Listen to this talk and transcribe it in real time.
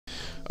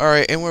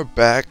Alright, and we're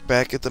back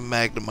at the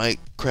Magnemite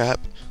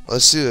crap.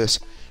 Let's do this.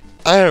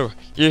 Oh,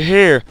 you're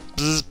here.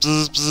 Bzz,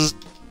 bzz, bzz.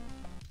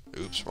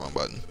 Oops, wrong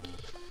button.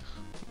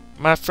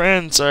 My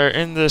friends are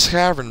in this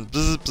cavern.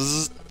 Bzz,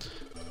 bzz.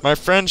 My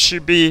friends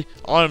should be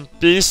on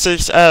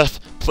B6F.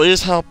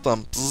 Please help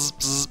them. Bzz,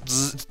 bzz,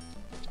 bzz.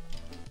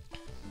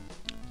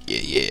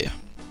 Yeah.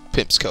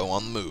 Pimpsco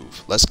on the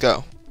move. Let's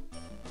go.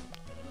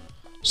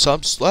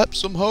 Slap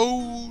some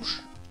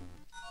hoes.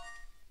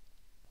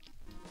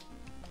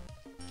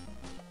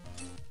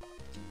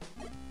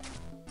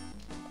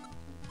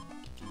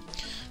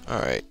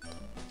 Alright.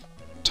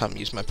 Time to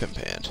use my pimp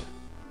hand.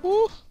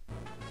 Woo!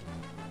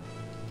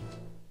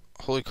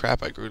 Holy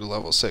crap, I grew to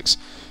level 6.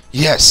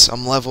 Yes, I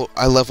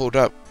leveled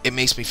up. It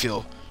makes me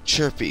feel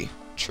chirpy.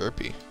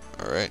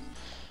 Alright.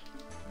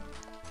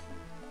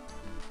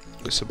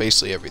 So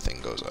basically everything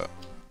goes up.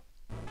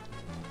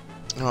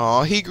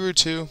 Aw, he grew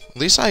too. At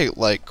least I,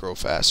 grow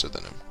faster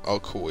than him. Oh,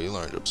 cool, he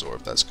learned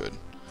Absorb. That's good.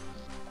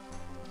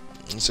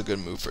 It's a good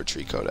move for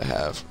Trico to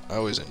have. I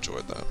always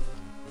enjoyed that.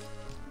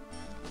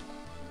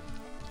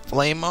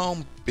 Flame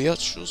on,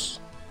 bitches.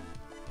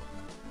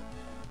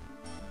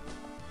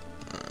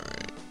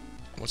 Alright.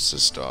 What's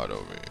this dot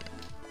over here?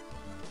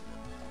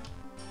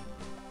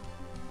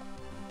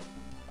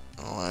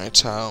 Alright,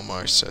 tile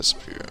mark says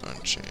pure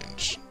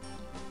unchanged.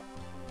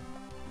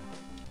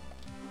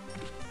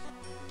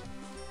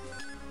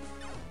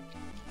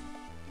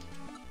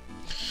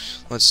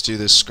 Let's do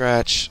this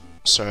scratch.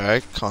 Sorry,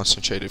 I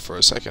concentrated for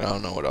a second. I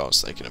don't know what I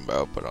was thinking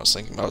about, but I was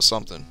thinking about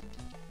something.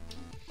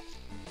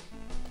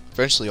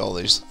 Eventually all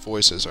these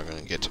voices are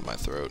going to get to my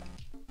throat.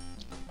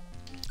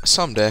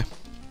 Someday.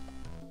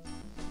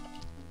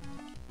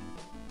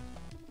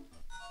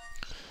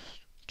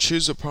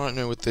 Choose a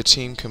partner with the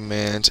team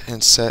command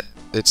and set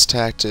its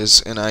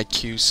tactics and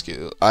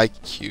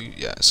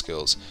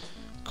skills.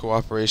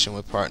 Cooperation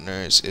with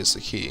partners is the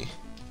key.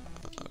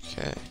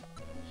 Okay.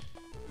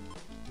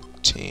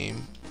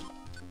 Team.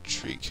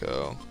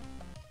 Trico.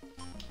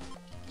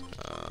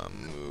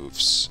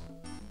 Moves.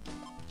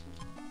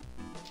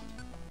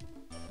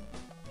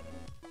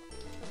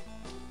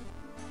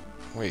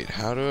 Wait,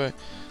 how do I...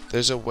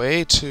 There's a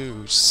way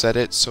to set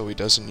it so he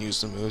doesn't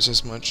use the moves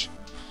as much.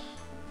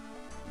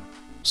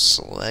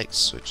 Select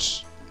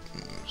switch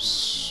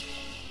moves.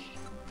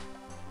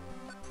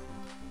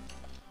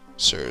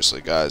 Seriously,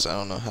 guys, I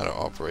don't know how to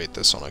operate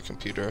this on a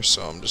computer,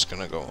 so I'm just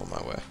gonna go on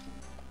my way.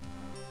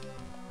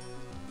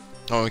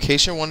 Oh, in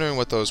case you're wondering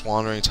what those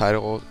wandering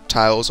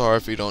tiles are,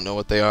 if you don't know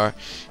what they are,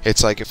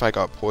 it's like if I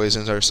got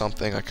poisoned or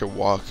something, I could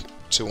walk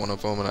to one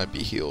of them and I'd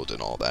be healed and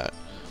all that.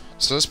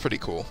 So that's pretty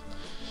cool.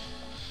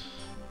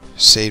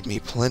 Saved me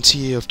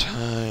plenty of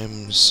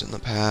times in the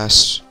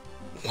past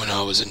when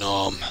I was in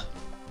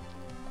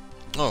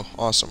Oh,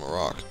 awesome, a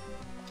rock.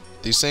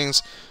 These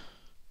things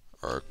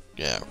are,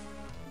 yeah,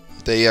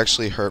 they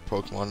actually hurt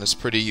Pokemon. It's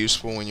pretty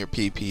useful when your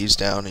PP's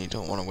down and you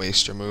don't want to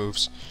waste your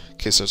moves in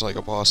case there's like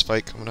a boss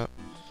fight coming up.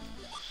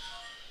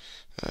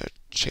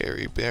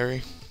 Cherry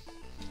Berry.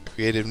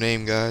 Creative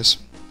name, guys.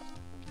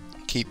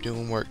 Keep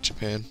doing work,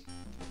 Japan.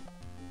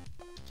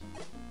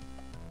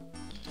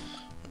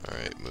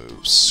 Alright,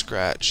 move,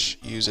 scratch,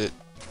 use it.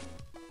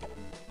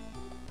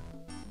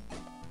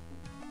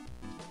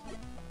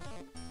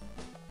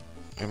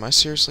 Am I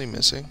seriously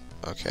missing?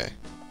 Okay.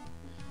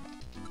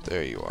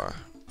 There you are.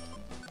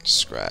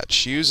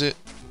 Scratch, use it.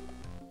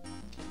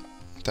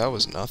 That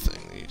was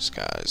nothing, these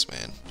guys,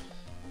 man.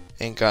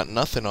 Ain't got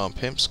nothing on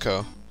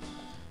Pimpsco.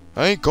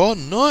 I ain't got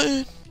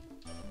nothing.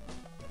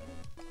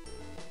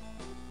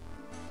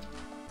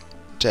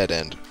 Dead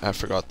end. I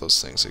forgot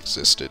those things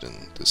existed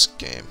in this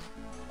game.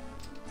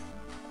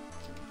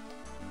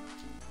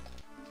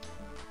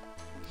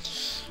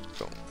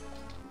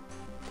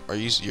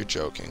 You're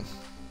joking.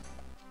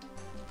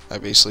 I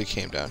basically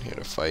came down here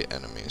to fight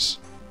enemies.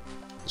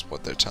 Is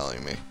what they're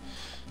telling me.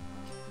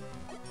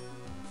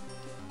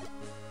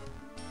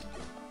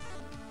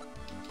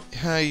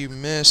 How you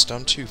missed?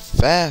 I'm too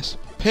fast.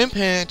 Pimp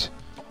hand.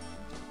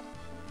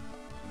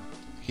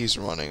 He's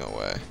running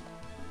away.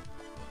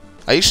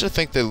 I used to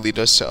think they'd lead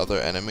us to other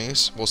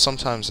enemies. Well,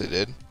 sometimes they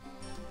did.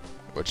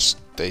 Which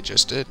they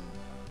just did.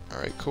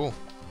 Alright, cool.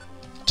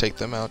 Take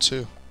them out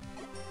too.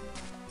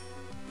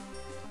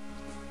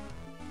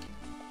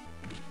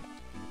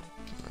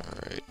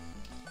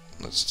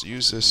 Let's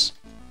use this.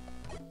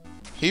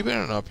 He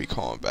better not be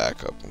calling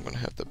back up. I'm gonna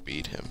have to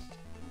beat him.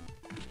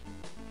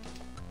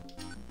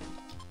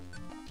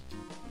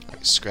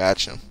 Alright,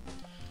 scratch him.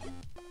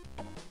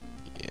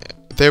 Yeah,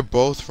 they're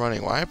both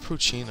running. Why are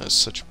Puccinas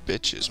such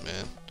bitches,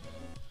 man?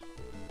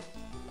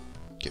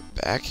 Get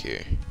back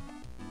here.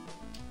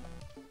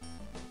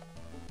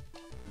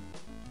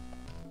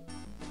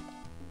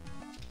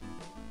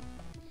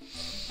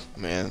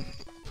 Man,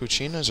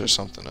 Puccinas are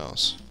something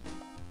else.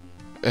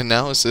 And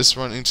now is this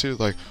running too?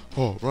 Like,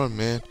 oh, run,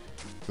 man.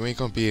 You ain't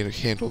gonna be able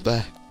to handle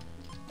that.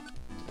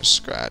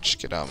 Scratch,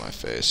 get out of my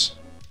face.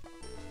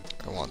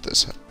 I want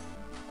this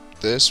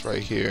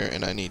right here,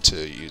 and I need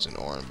to use an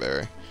orange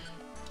berry.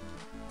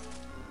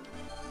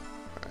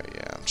 Alright,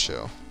 yeah, I'm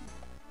chill.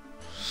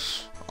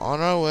 On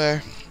our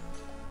way.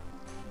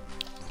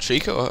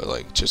 Chico,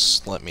 like,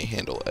 just let me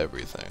handle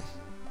everything.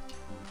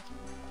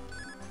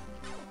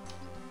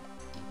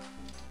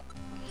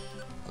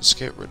 Let's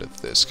get rid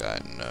of this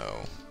guy. No.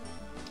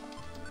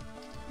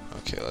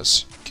 Okay,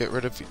 let's get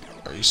rid of you.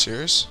 Are you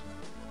serious?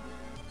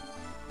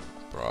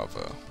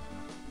 Bravo.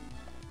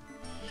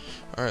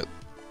 Alright,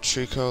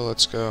 Chico,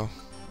 let's go.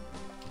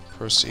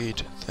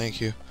 Proceed. Thank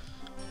you.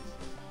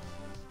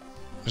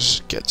 Let's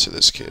just get to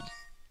this kid.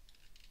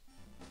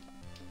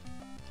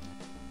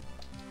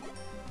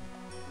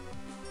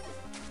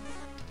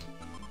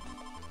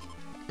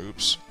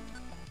 Oops.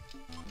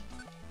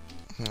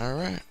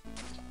 Alright.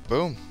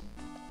 Boom.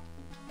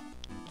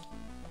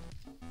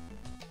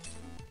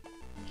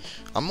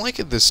 I'm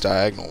liking this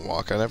diagonal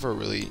walk. I never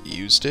really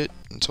used it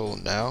until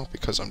now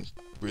because I'm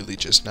really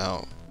just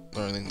now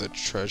learning the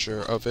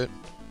treasure of it.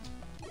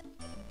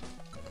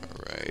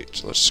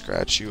 Alright, let's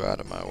scratch you out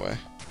of my way.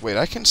 Wait,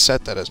 I can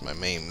set that as my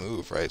main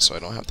move, right? So I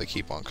don't have to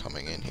keep on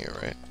coming in here,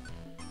 right?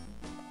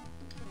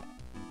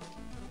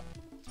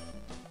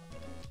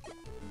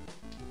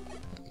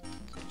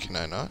 Can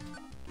I not?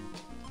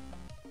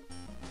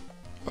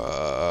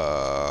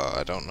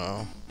 I don't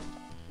know.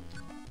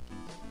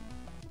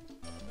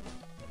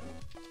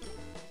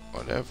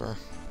 Whatever.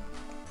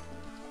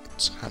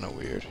 It's kind of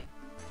weird.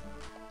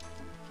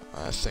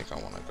 I think I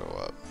want to go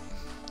up.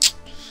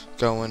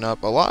 Going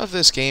up. A lot of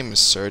this game is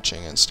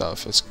searching and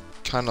stuff. It's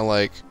kind of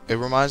like, it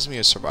reminds me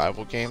of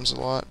survival games a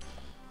lot.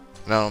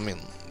 And I don't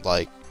mean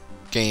like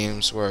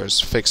games where it's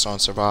fixed on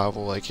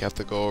survival, like you have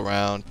to go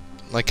around,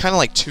 like kind of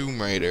like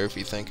Tomb Raider if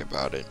you think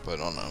about it, but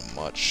on a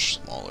much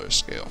smaller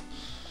scale.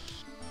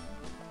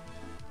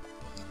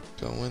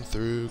 Going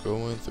through,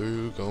 going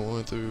through,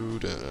 going through,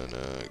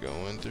 da-da-da,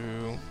 going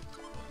through.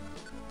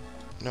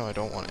 No, I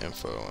don't want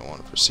info. I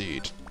want to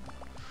proceed.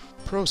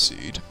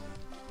 Proceed.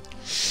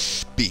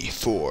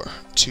 B4.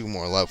 2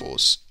 more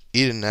levels.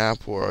 Eat an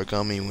apple or a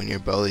gummy when your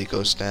belly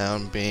goes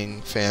down.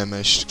 Being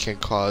famished can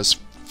cause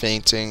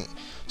fainting,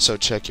 so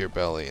check your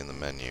belly in the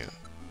menu.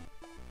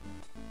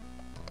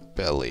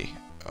 Belly.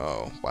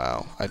 Oh,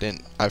 wow.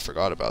 I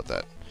forgot about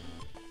that.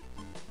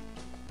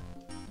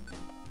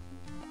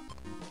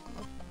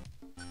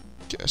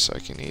 Guess I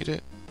can eat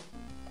it.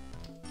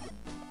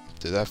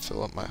 Did that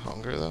fill up my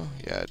hunger though?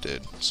 Yeah, it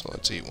did. So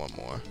let's eat one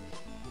more.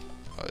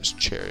 Oh, it's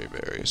cherry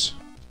berries.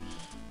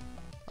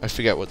 I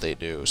forget what they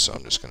do, so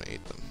I'm just gonna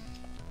eat them.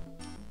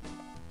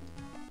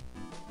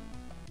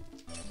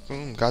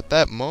 Boom, got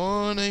that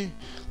money.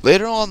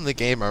 Later on in the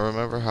game, I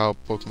remember how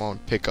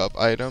Pokemon pick up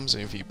items,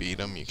 and if you beat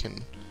them, you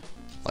can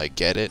like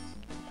get it.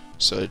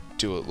 So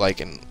do it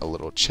like in a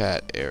little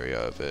chat area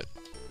of it.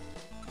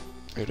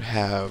 It would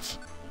have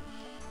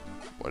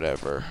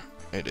whatever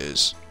it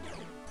is.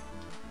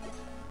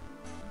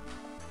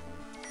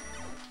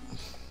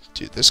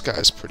 Dude, this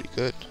guy's pretty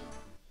good.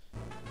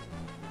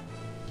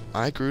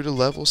 I grew to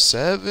level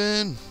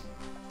 7.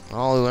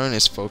 All I learned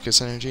is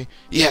focus energy.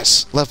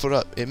 Yes, leveled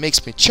up. It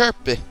makes me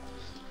chirpy.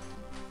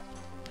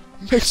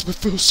 Makes me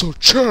feel so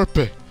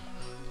chirpy.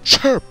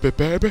 Chirpy,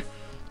 baby.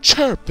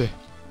 Chirpy.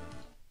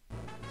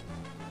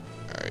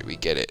 Alright, we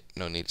get it.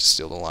 No need to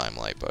steal the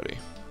limelight, buddy.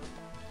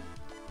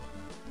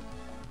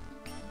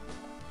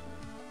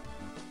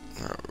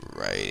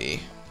 Alrighty.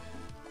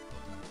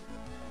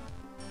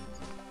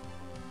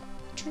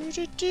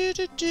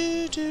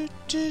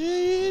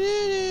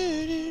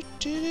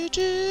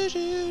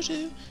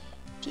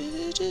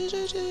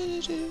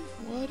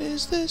 What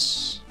is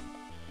this?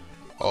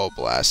 Oh,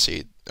 blast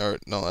seed. Or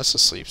no, that's a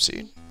sleep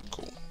seed.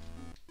 Cool.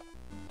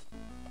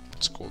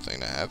 It's a cool thing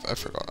to have. I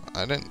forgot.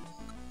 I didn't.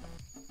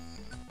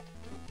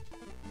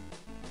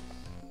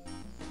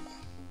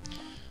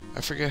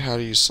 I forget how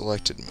to use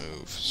selected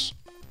moves.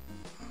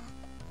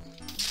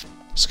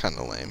 It's kind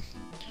of lame.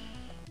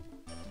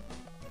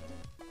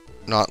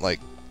 Not like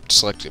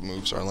selected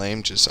moves are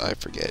lame, just I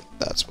forget.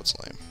 That's what's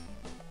lame.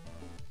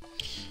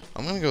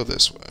 I'm gonna go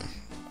this way.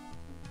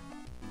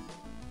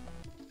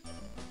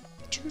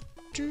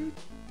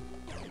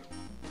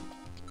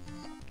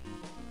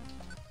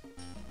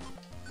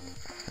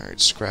 Alright,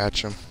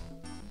 scratch him.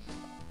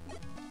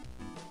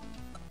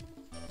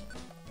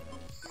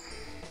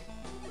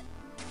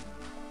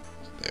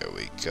 There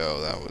we go,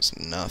 that was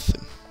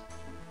nothing.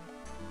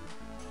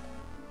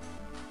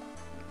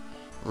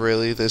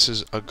 Really, this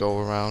is a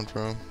go-around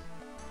room?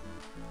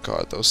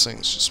 God, those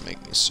things just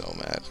make me so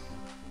mad.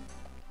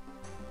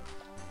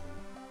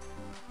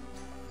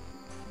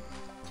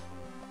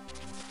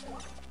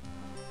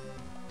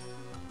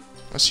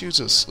 Let's use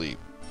a sleep,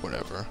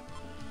 whatever.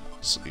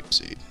 Sleep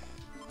seed.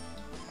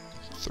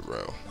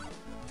 Throw.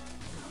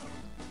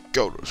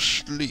 Go to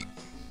sleep.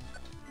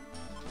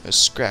 Let's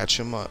scratch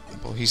him up.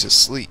 Well, he's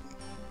asleep.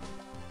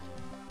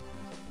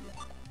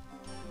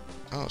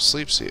 Oh,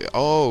 sleep seed.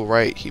 Oh,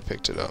 right, he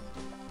picked it up.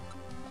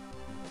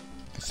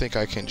 I think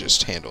I can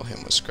just handle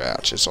him with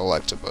scratch. It's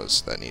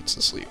Electabuzz that needs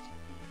to sleep.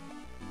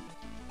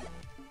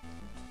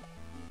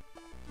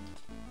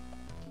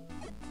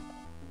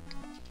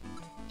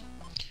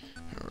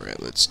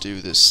 Alright, let's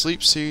do this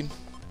sleep seed.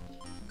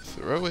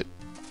 Throw it.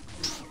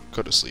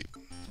 Go to sleep.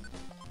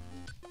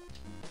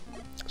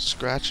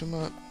 Scratch them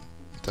up.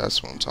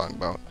 That's what I'm talking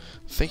about.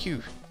 I think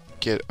you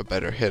get a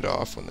better hit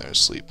off when they're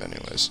asleep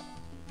anyways.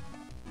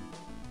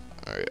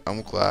 Alright,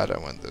 I'm glad I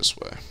went this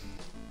way.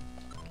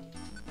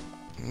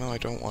 No, I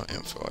don't want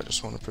info. I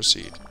just want to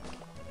proceed.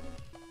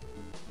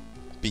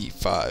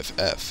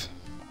 B5F.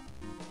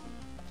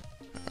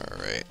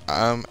 Alright,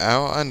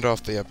 I'll end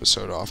off the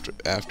episode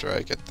after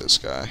I get this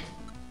guy.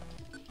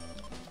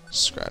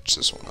 Scratch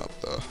this one up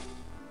though.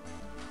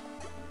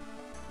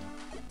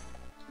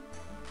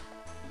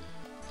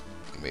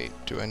 Wait,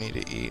 do I need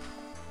to eat?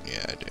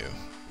 Yeah, I do.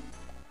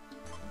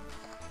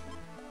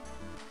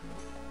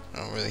 I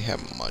don't really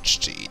have much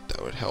to eat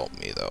that would help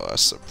me though,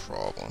 that's the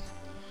problem.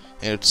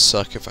 It would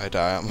suck if I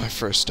die on my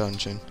first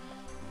dungeon.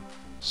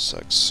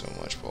 Sucks so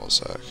much,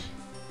 ballsack.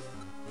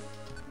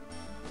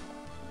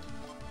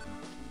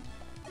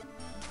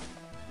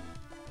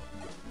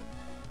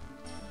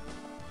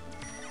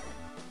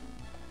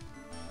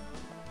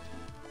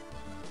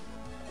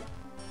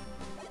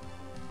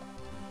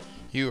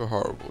 You are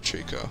horrible,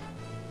 Chico.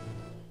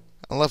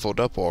 I leveled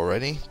up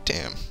already?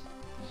 Damn.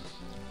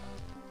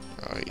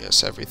 Oh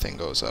yes, everything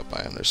goes up,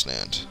 I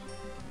understand.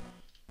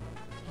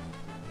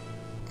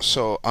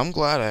 So, I'm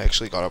glad I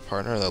actually got a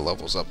partner that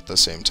levels up at the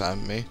same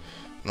time as me.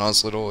 When I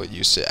was little, it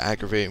used to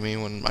aggravate me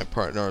when my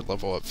partner would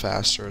level up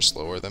faster or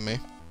slower than me.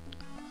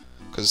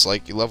 Because,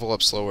 like, you level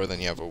up slower,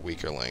 then you have a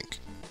weaker link.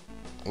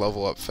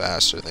 Level up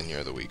faster, then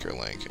you're the weaker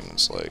link, and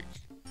it's like...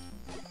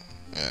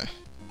 eh.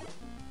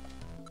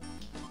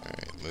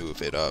 Alright,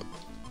 move it up.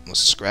 Let's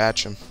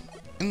scratch him.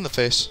 In the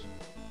face.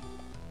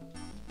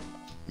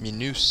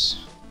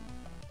 Minus.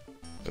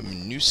 A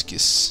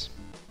minuscus.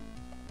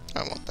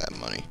 I want that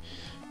money.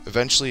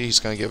 Eventually, he's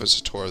going to give us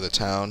a tour of the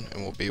town,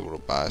 and we'll be able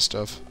to buy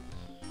stuff.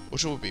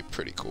 Which will be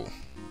pretty cool.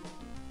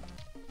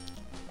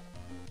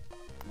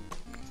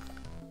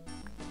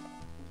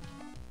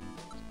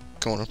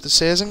 Going up the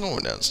stairs and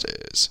going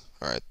downstairs.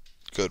 Alright,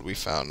 good, we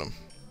found him.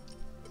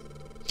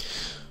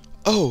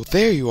 Oh,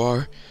 there you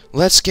are.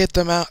 Let's get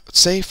them out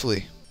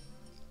safely.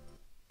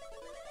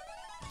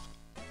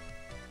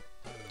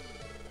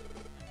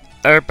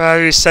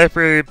 Everybody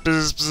separate,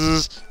 bzz,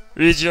 bzz.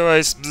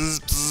 Rejoice, bzz,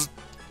 bzz.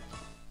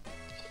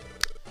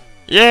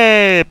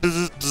 Yay,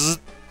 bzz, bzz.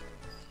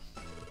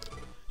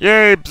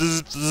 Yay,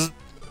 bzz, bzz.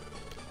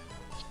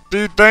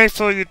 Be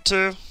thankful, you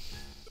two.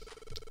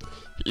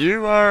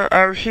 You are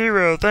our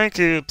hero, thank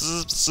you,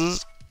 bzz,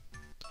 bzz.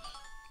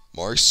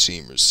 Mark's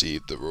team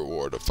received the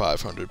reward of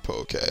 500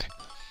 poke.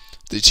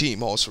 The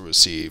team also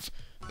received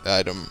the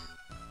item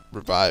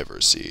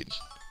Reviver Seed.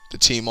 The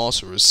team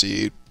also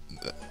received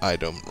the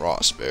item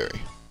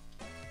Rossberry.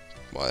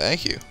 Well,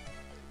 thank you.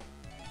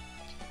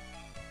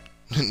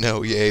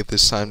 No, yay,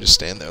 this time to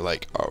stand there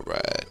like,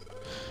 alright.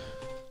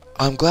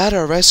 I'm glad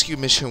our rescue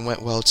mission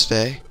went well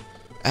today.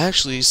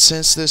 Actually,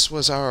 since this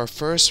was our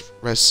first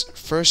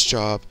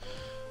job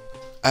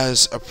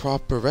as a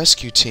proper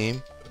rescue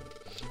team,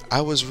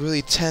 I was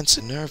really tense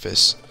and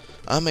nervous.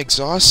 I'm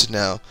exhausted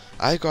now.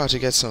 I got to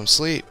get some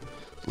sleep.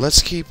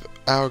 Let's keep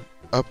up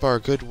our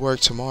good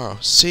work tomorrow.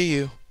 See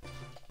you.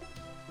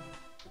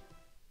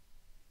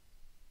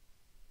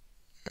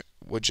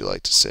 Would you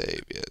like to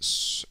save?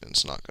 Yes,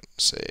 it's not going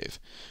to save.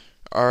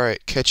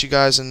 Alright, catch you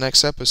guys in the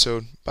next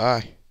episode.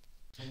 Bye.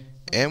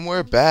 And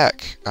we're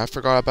back. I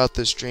forgot about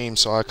this dream,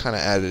 so I kind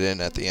of added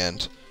in at the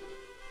end.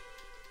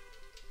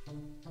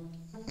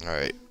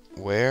 Alright,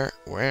 where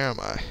am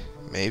I?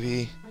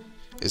 Maybe...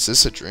 is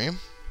this a dream?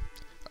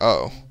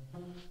 Oh,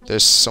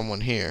 there's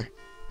someone here.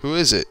 Who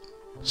is it?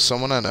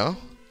 Someone I know?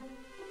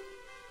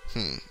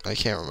 I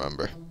can't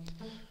remember.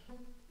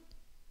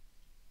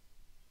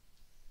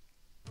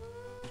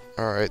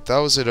 Alright, that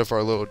was it of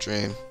our little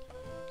dream.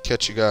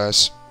 Catch you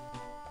guys.